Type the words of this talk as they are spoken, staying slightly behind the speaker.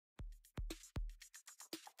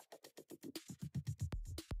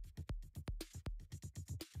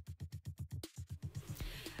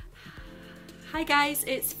Hi guys,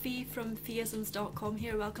 it's Fee from Feeisms.com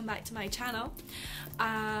here. Welcome back to my channel.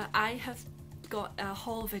 I have got a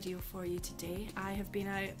haul video for you today. I have been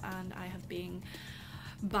out and I have been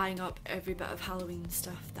buying up every bit of Halloween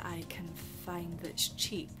stuff that I can find that's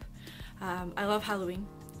cheap. I love Halloween,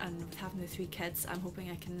 and with having the 3 kids I'm hoping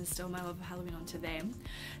I can instill my love of Halloween onto them.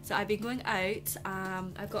 So I've been going out.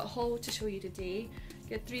 I've got a haul to show you today.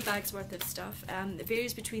 Got 3 bags worth of stuff. It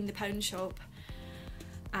varies between the pound shop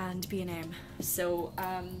and B&M. So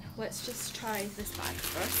let's just try this bag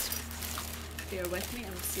first. Bear with me and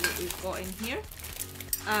we'll see what we've got in here.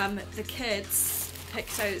 The kids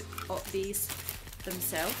picked out these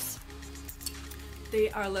themselves. They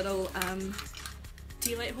are little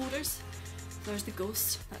tea light holders. There's the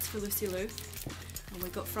ghost, that's for Lucy Lou. And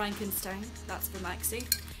we've got Frankenstein, that's for Maxie.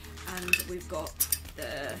 And we've got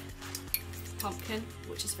the pumpkin,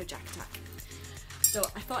 which is for Jack Attack. So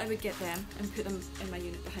I thought I would get them and put them in my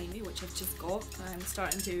unit behind me, which I've just got. I'm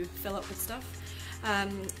starting to fill up with stuff.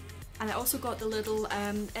 And I also got the little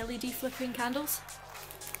LED flickering candles.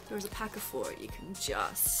 There's a pack of 4. You can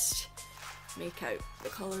just make out the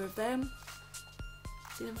colour of them.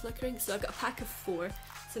 See them flickering? So I've got a pack of 4.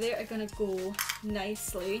 So they are going to go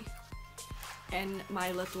nicely in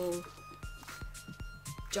my little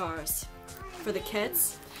jars for the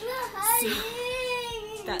kids. So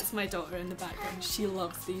that's my daughter in the background. She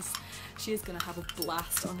loves these. She is going to have a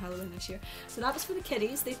blast on Halloween this year. So that was for the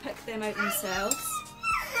kiddies. They picked them out themselves.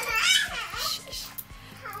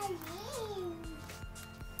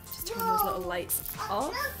 Just turn those little lights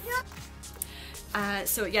off.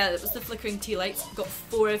 So yeah, it was the flickering tea lights. Got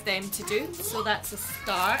 4 of them to do, so that's a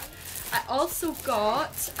start. I also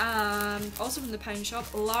got, also from the pound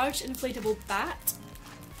shop, a large inflatable bat,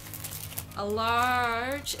 a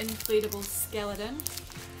large inflatable skeleton,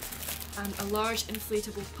 and a large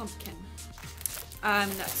inflatable pumpkin.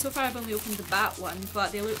 So far I've only opened the bat one,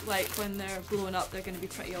 but they look like when they're blown up they're going to be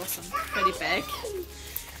pretty awesome, pretty big.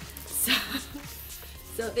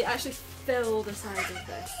 So they actually fill the size of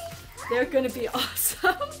this. They're going to be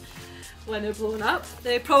awesome when they're blown up.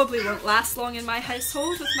 They probably won't last long in my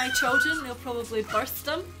household with my children. They'll probably burst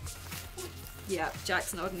them. Yeah,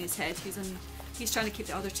 Jack's nodding his head. He's trying to keep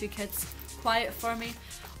the other 2 kids quiet for me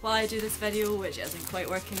while I do this video, which isn't quite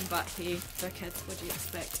working, but hey, they're kids, what do you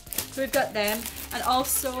expect? So we've got them, and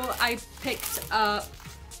also I picked up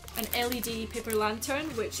an LED paper lantern,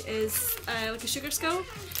 which is like a sugar skull.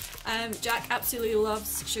 Jack absolutely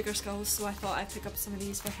loves sugar skulls, so I thought I'd pick up some of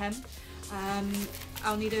these for him.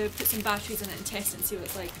 I'll need to put some batteries in it and test it and see what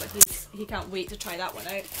it's like, but he can't wait to try that one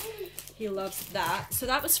out. He loves that. So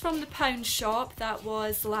that was from the pound shop. That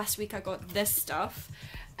was the last week I got this stuff.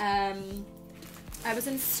 I was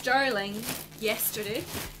in Sterling yesterday,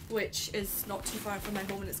 which is not too far from my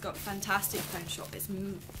home, and it's got a fantastic pound shop. It's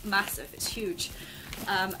massive, it's huge,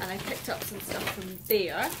 and I picked up some stuff from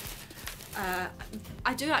there.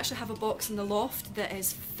 I do actually have a box in the loft that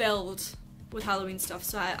is filled with Halloween stuff,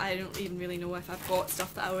 so I don't even really know if I've got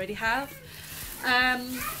stuff that I already have.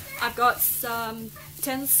 I've got some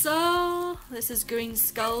tinsel. This is green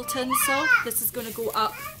skull tinsel. This is going to go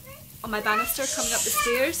up on my banister coming up the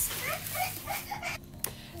stairs.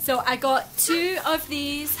 So I got 2 of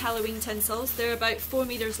these Halloween tinsels. They're about 4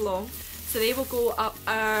 meters long, so they will go up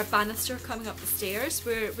our banister coming up the stairs.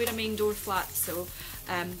 We're a main door flat, so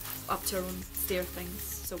up to our own stair things.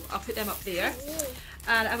 So I'll put them up there.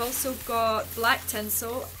 And I've also got black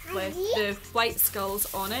tinsel with the white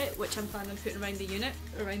skulls on it, which I'm planning on putting around the unit,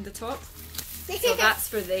 around the top. So that's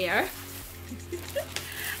for there.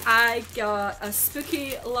 I got a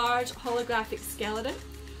spooky large holographic skeleton,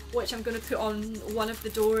 which I'm going to put on one of the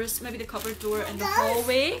doors, maybe the cupboard door in the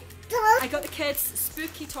hallway. I got the kids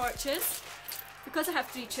spooky torches. Because I have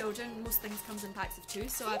 3 children, most things comes in packs of 2,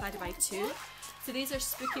 so I've had to buy 2. So these are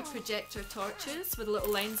spooky projector torches with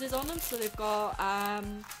little lenses on them. So they've got a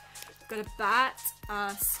bat,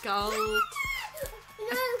 a skull,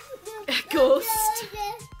 a ghost,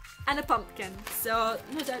 and a pumpkin. So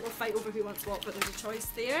no doubt they'll fight over who wants what, but there's a choice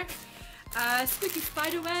there. Spooky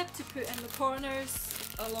spider web to put in the corners,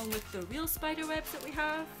 along with the real spider webs that we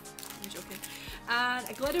have. I'm joking. And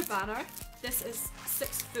a glitter banner. This is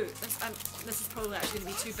 6 foot. This is probably actually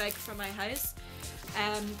going to be too big for my house.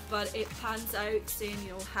 But it pans out saying,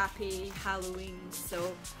 you know, happy Halloween,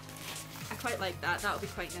 so I quite like that. That'll be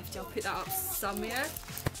quite nifty. I'll put that up somewhere.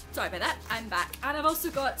 Sorry about that, I'm back. And I've also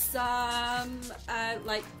got some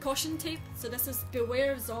like caution tape. So this is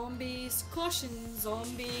beware of zombies, caution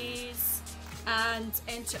zombies, and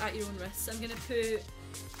enter at your own risk. So I'm going to put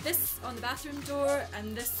this on the bathroom door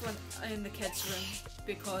and this one in the kids' room,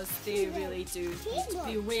 because they really do need to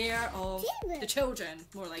be aware of the children,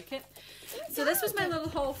 more like it. So this was my little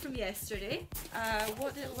haul from yesterday.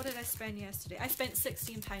 What did I spend yesterday? I spent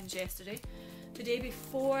 £16 yesterday. The day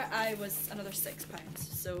before I was another £6,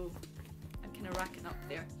 so I'm kind of racking up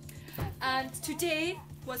there. And today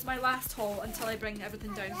was my last haul until I bring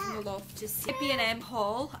everything down from the loft to see B&M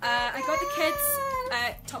haul. I got the kids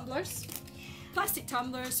tumblers, plastic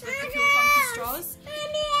tumblers with the cool funky straws.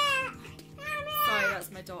 Sorry, that's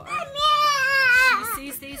my daughter.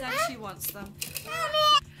 She sees these and she wants them.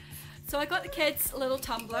 So I got the kids little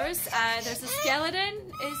tumblers. There's a skeleton.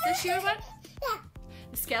 Is this your one?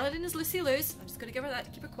 The skeleton is Lucy Lou's. I'm just going to give her that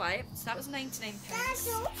to keep her quiet. So that was 99 pence.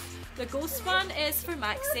 The ghost one is for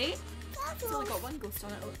Maxie. It's only got one ghost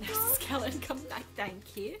on it. Oh, there's a skeleton. Come back,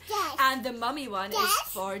 thank you. And the mummy one is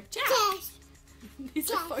for Jack.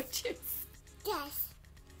 These are for Juice.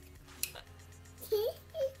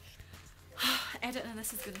 Editing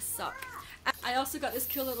this is going to suck. I also got this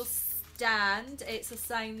cool little stand. It's a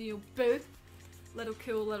sign, you know, boo. Little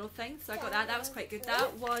cool little thing. So I got that. That was quite good.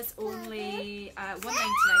 That was only £1.99. So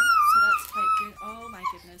that's quite good. Oh my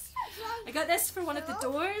goodness. I got this for one of the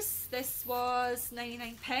doors. This was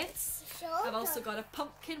 99 pence. I've also got a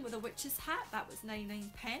pumpkin with a witch's hat. That was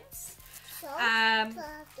 99 pence.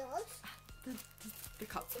 The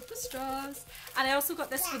cups with the straws. And I also got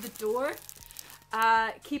this for the door.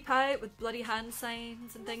 Keep out with bloody hand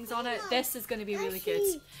signs and things on it. This is going to be really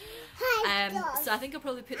good. So I think I'll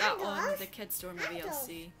probably put that on the kids' door. Maybe I'll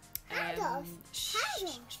see.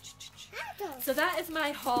 So that is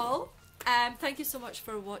my haul. Thank you so much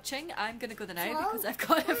for watching. I'm going to go now because I've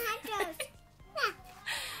got a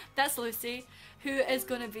That's Lucy, who is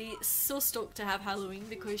going to be so stoked to have Halloween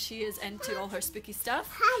because she is into all her spooky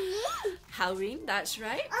stuff. Halloween, that's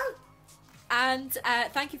right. And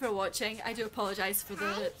thank you for watching. I do apologise for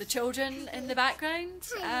the children in the background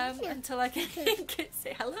until I can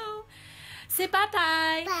say hello. Say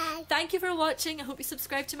bye-bye. Bye. Thank you for watching. I hope you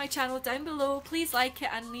subscribe to my channel down below. Please like it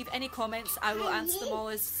and leave any comments. I will answer them all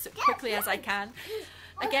as quickly as I can.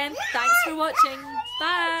 Again, thanks for watching.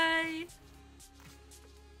 Bye.